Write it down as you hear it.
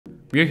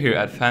We're here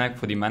at FANUC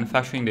for the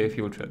Manufacturing Day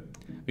field trip.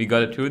 We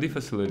got a tour of the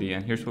facility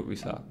and here's what we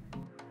saw.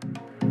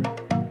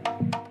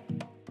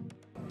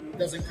 It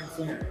doesn't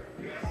conform.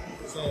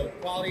 So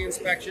quality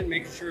inspection,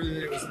 making sure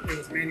that it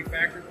was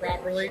manufactured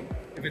properly.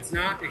 If it's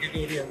not, it could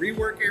go to a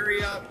rework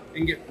area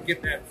and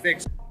get that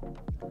fixed.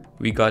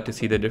 We got to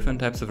see the different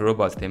types of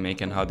robots they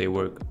make and how they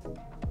work.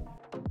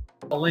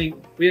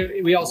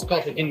 We also call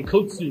it the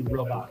Inkotsu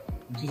robot,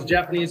 which is a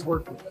Japanese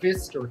word for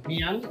fist or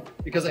hand,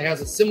 because it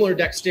has a similar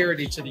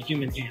dexterity to the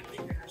human hand.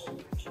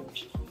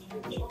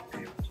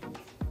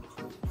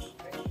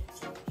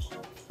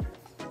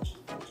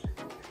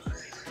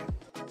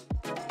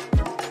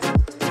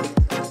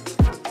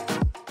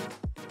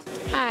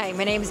 Hi,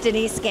 my name is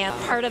Denise Gant,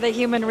 part of the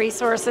Human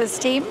Resources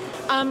team.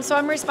 So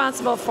I'm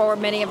responsible for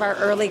many of our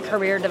early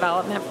career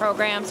development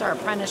programs, our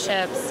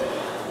apprenticeships,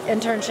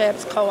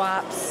 internships,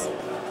 co-ops,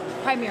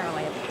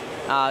 primarily.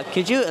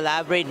 Could you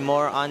elaborate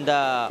more on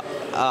the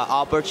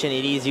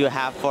opportunities you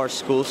have for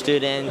school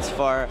students,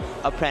 for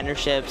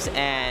apprenticeships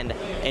and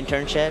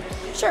internships?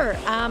 Sure.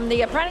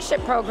 The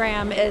apprenticeship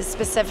program is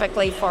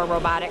specifically for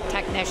robotic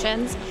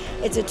technicians.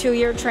 It's a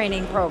 2-year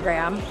training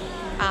program.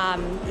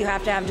 You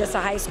have to have just a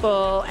high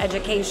school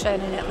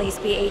education and at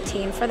least be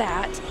 18 for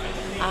that.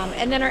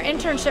 And then our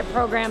internship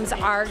programs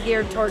are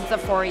geared towards the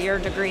 4-year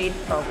degree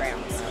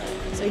programs.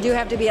 So you do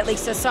have to be at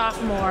least a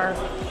sophomore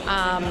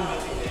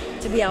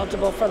to be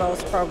eligible for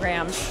those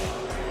programs.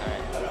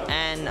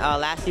 And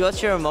lastly,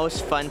 what's your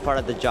most fun part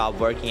of the job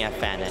working at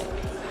FANUC?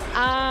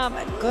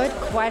 Good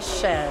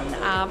question.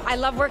 I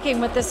love working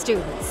with the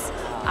students.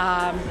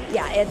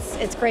 Yeah,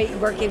 it's great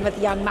working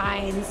with young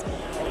minds,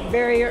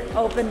 very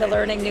open to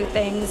learning new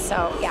things.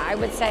 So yeah, I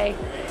would say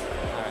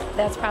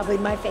that's probably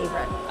my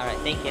favorite. All right,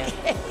 thank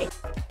you.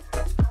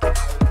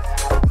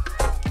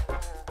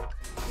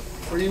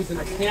 We're using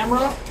a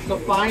camera to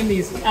find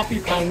these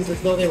EpiPens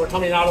as though they were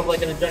coming out of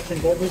like an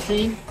injection mold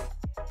machine.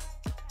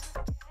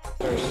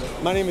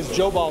 My name is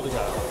Joe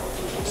Baldigar.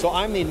 So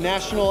I'm the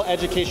National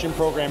Education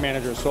Program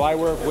Manager. So I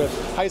work with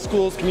high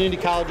schools, community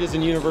colleges,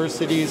 and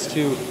universities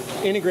to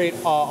integrate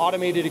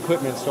automated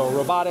equipment, so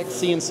robotics,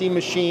 CNC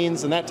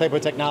machines, and that type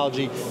of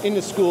technology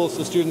into schools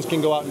so students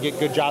can go out and get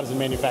good jobs in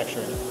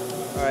manufacturing.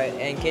 All right,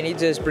 and can you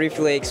just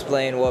briefly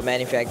explain what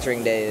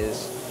Manufacturing Day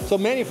is? So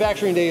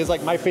Manufacturing Day is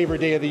like my favorite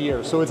day of the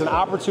year. So it's an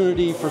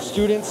opportunity for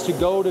students to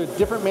go to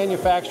different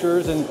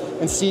manufacturers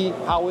and see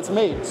how it's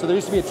made. So there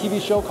used to be a TV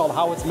show called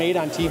How It's Made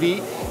on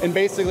TV, and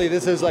basically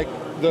this is like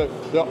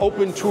the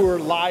open tour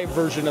live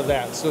version of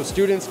that. So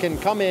students can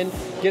come in,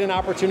 get an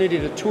opportunity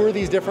to tour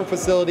these different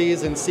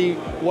facilities and see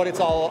what it's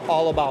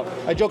all about.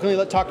 I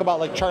jokingly talk about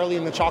like Charlie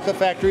and the Chocolate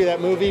Factory,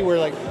 that movie where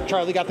like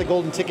Charlie got the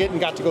golden ticket and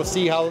got to go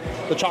see how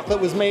the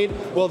chocolate was made.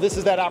 Well, this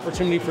is that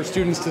opportunity for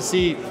students to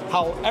see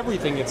how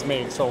everything gets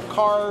made. So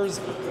cars,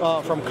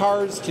 from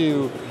cars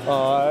to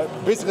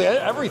basically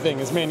everything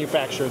is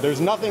manufactured. There's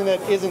nothing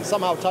that isn't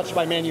somehow touched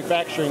by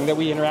manufacturing that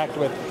we interact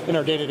with in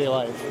our day-to-day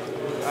life.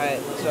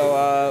 Alright,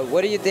 so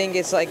what do you think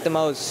is like the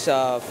most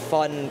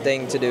fun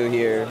thing to do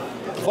here?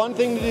 Fun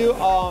thing to do,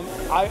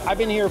 I've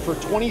been here for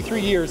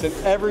 23 years and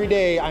every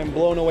day I'm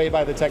blown away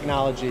by the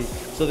technology.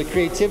 So the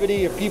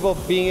creativity of people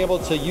being able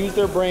to use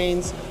their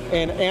brains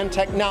and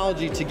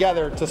technology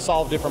together to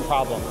solve different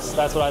problems.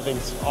 That's what I think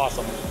is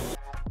awesome.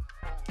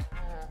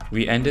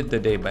 We ended the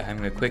day by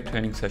having a quick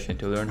training session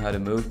to learn how to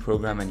move,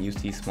 program, and use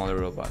these smaller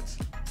robots.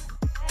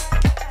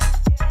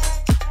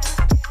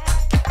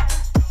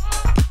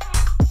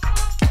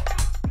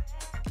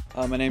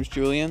 My name's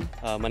Julian.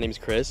 My name's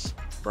Chris.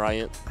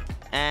 Bryant.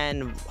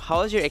 And how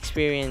was your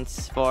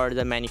experience for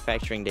the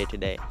Manufacturing Day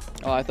today?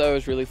 Oh, I thought it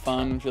was really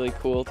fun. It was really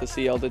cool to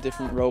see all the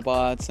different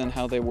robots and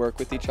how they work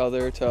with each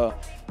other to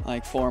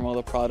like form all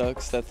the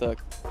products that the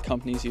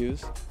companies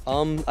use.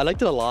 I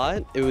liked it a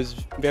lot. It was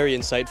very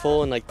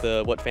insightful and like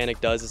what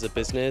FANUC does as a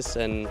business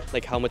and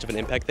like how much of an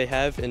impact they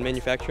have in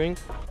manufacturing.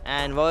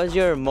 And what was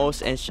your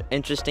most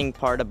interesting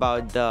part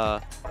about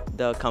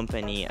the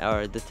company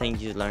or the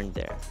things you learned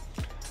there?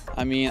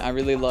 I mean, I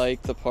really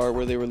liked the part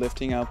where they were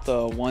lifting out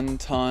the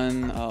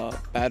 1-ton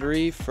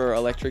battery for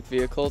electric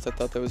vehicles. I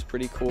thought that was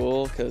pretty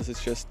cool because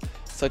it's just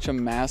such a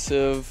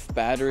massive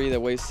battery that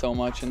weighs so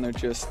much and they're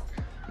just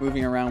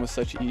moving around with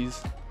such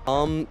ease.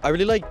 I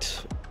really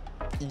liked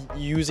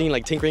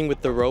tinkering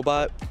with the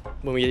robot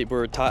when we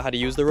were taught how to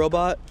use the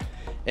robot,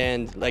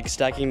 and like I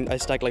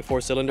stacked like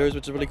 4 cylinders,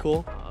 which is really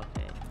cool.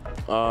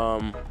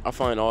 I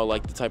find all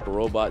like the type of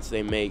robots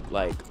they make,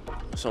 like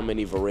so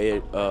many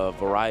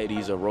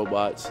varieties of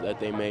robots that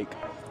they make,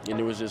 and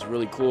there was this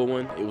really cool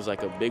one. It was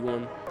like a big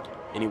one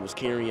and he was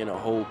carrying a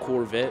whole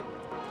Corvette,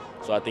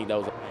 so I think that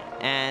was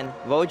And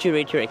what would you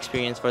rate your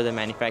experience for the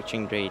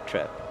Manufacturing Day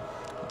trip?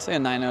 I'd say a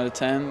 9 out of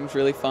 10. It was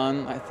really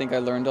fun. I think I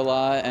learned a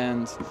lot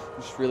and it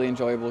was a really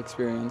enjoyable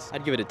experience.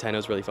 I'd give it a 10. It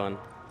was really fun.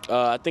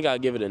 I think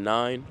I'd give it a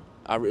 9.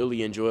 I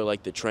really enjoy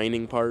like the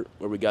training part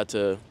where we got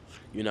to,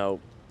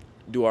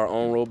 do our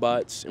own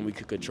robots and we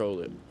could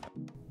control it.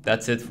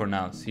 That's it for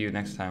now. See you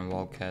next time,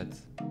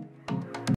 Wildcats.